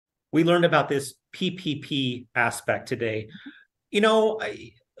We learned about this PPP aspect today.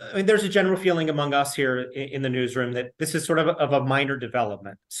 I mean, there's a general feeling among us here in the newsroom that this is sort of a minor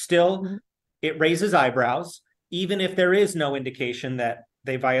development. Still, Mhm. it raises eyebrows, even if there is no indication that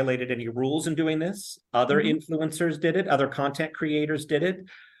they violated any rules in doing this. Other Mhm. influencers did it, other content creators did it.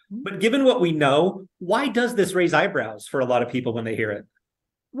 Mhm. But given what we know, why does this raise eyebrows for a lot of people when they hear it?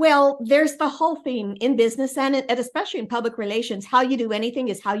 Well, there's the whole theme in business and especially in public relations. How you do anything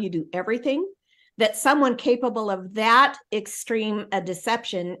is how you do everything. That someone capable of that extreme a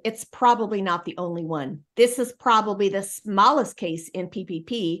deception, it's probably not the only one. This is probably the smallest case in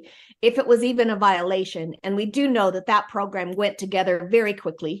PPP, if it was even a violation. And we do know that that program went together very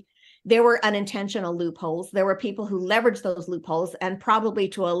quickly. There were unintentional loopholes. There were people who leveraged those loopholes, and probably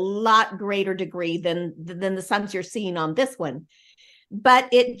to a lot greater degree than the sums you're seeing on this one. But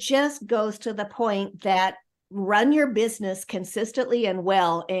it just goes to the point that run your business consistently and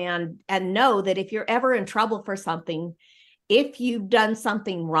well, and know that if you're ever in trouble for something, if you've done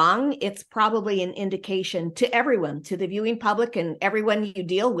something wrong, it's probably an indication to everyone, to the viewing public and everyone you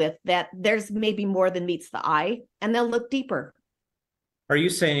deal with, that there's maybe more than meets the eye, and they'll look deeper. Are you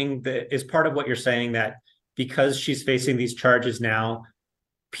saying that is part of what you're saying that because she's facing these charges now,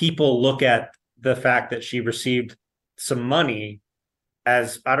 people look at the fact that she received some money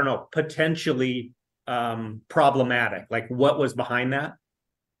as, I don't know, potentially problematic? Like, what was behind that?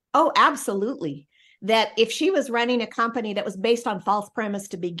 Oh, absolutely. That if she was running a company that was based on false premise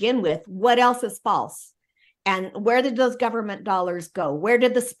to begin with, what else is false? And where did those government dollars go? Where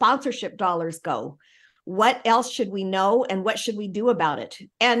did the sponsorship dollars go? What else should we know, and what should we do about it?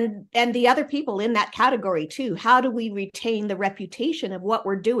 And the other people in that category too. How do we retain the reputation of what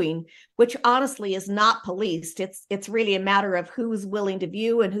we're doing, which honestly is not policed? It's really a matter of who's willing to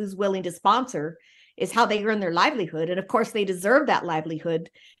view and who's willing to sponsor, is how they earn their livelihood. And of course, they deserve that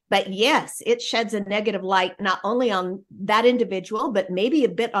livelihood. But yes, it sheds a negative light not only on that individual, but maybe a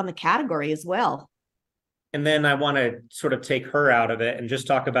bit on the category as well. And then I want to sort of take her out of it and just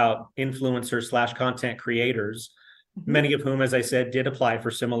talk about influencers slash content creators, Mhm. many of whom, as I said, did apply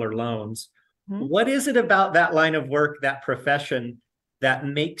for similar loans. Mhm. What is it about that line of work, that profession, that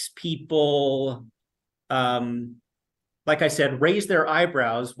makes people, um, like I said, raise their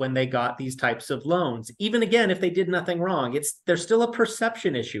eyebrows when they got these types of loans? Even again, if they did nothing wrong, there's still a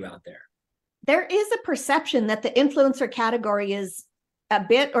perception issue out there. There is a perception that the influencer category is a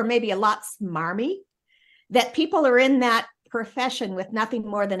bit or maybe a lot smarmy, that people are in that profession with nothing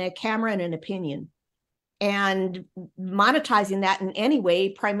more than a camera and an opinion, and monetizing that in any way,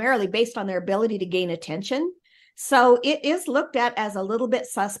 primarily based on their ability to gain attention. So it is looked at as a little bit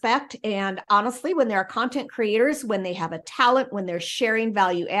suspect. And honestly, when there are content creators, when they have a talent, when they're sharing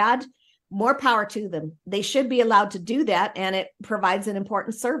value add, more power to them. They should be allowed to do that, and it provides an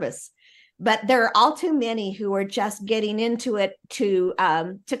important service. But there are all too many who are just getting into it to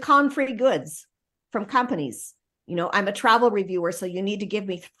con free goods from companies. I'm a travel reviewer, so you need to give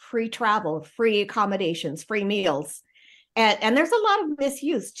me free travel, free accommodations, free meals. And there's a lot of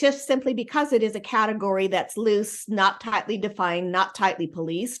misuse just simply because it is a category that's loose, not tightly defined, not tightly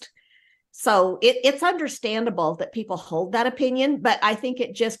policed. So it's understandable that people hold that opinion, but I think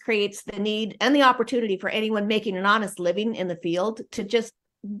it just creates the need and the opportunity for anyone making an honest living in the field to just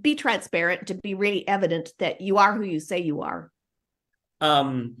be transparent, to be really evident that you are who you say you are.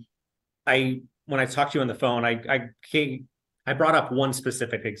 Um, I when I talked to you on the phone, I brought up one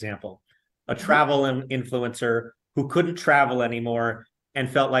specific example, a travel influencer who couldn't travel anymore and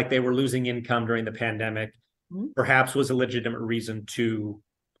felt like they were losing income during the pandemic. Mhm. Perhaps was a legitimate reason to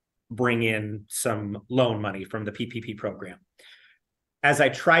bring in some loan money from the PPP program. As I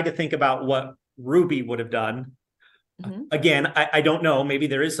tried to think about what Ruby would have done, Mhm. again, I don't know. Maybe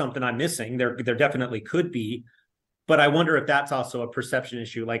there is something I'm missing. There definitely could be, but I wonder if that's also a perception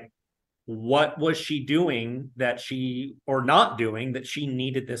issue. Like, what was she doing that she, or not doing, that she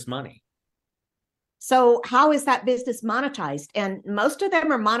needed this money? So how is that business monetized? And most of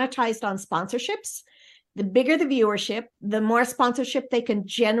them are monetized on sponsorships. The bigger the viewership, the more sponsorship they can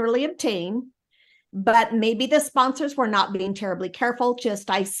generally obtain. But maybe the sponsors were not being terribly careful.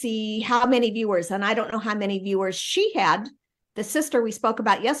 Just I see how many viewers, and I don't know how many viewers she had. The sister we spoke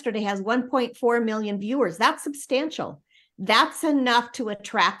about yesterday has 1.4 million viewers. That's substantial. That's enough to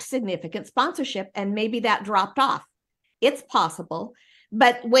attract significant sponsorship, and maybe that dropped off. It's possible.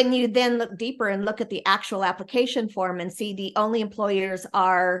 But when you then look deeper and look at the actual application form and see the only employers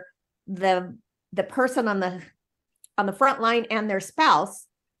are the person on the front line and their spouse,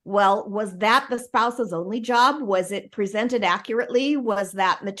 well, was that the spouse's only job? Was it presented accurately? Was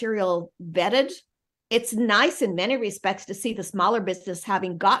that material vetted? it's nice in many respects to see the smaller business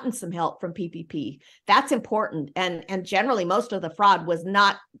having gotten some help from PPP. That's important. And generally most of the fraud was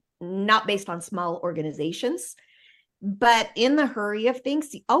not based on small organizations. But in the hurry of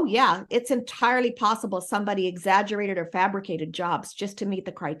things, oh yeah, it's entirely possible somebody exaggerated or fabricated jobs just to meet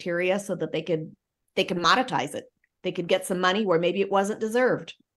the criteria so that they could monetize it. They could get some money where maybe it wasn't deserved.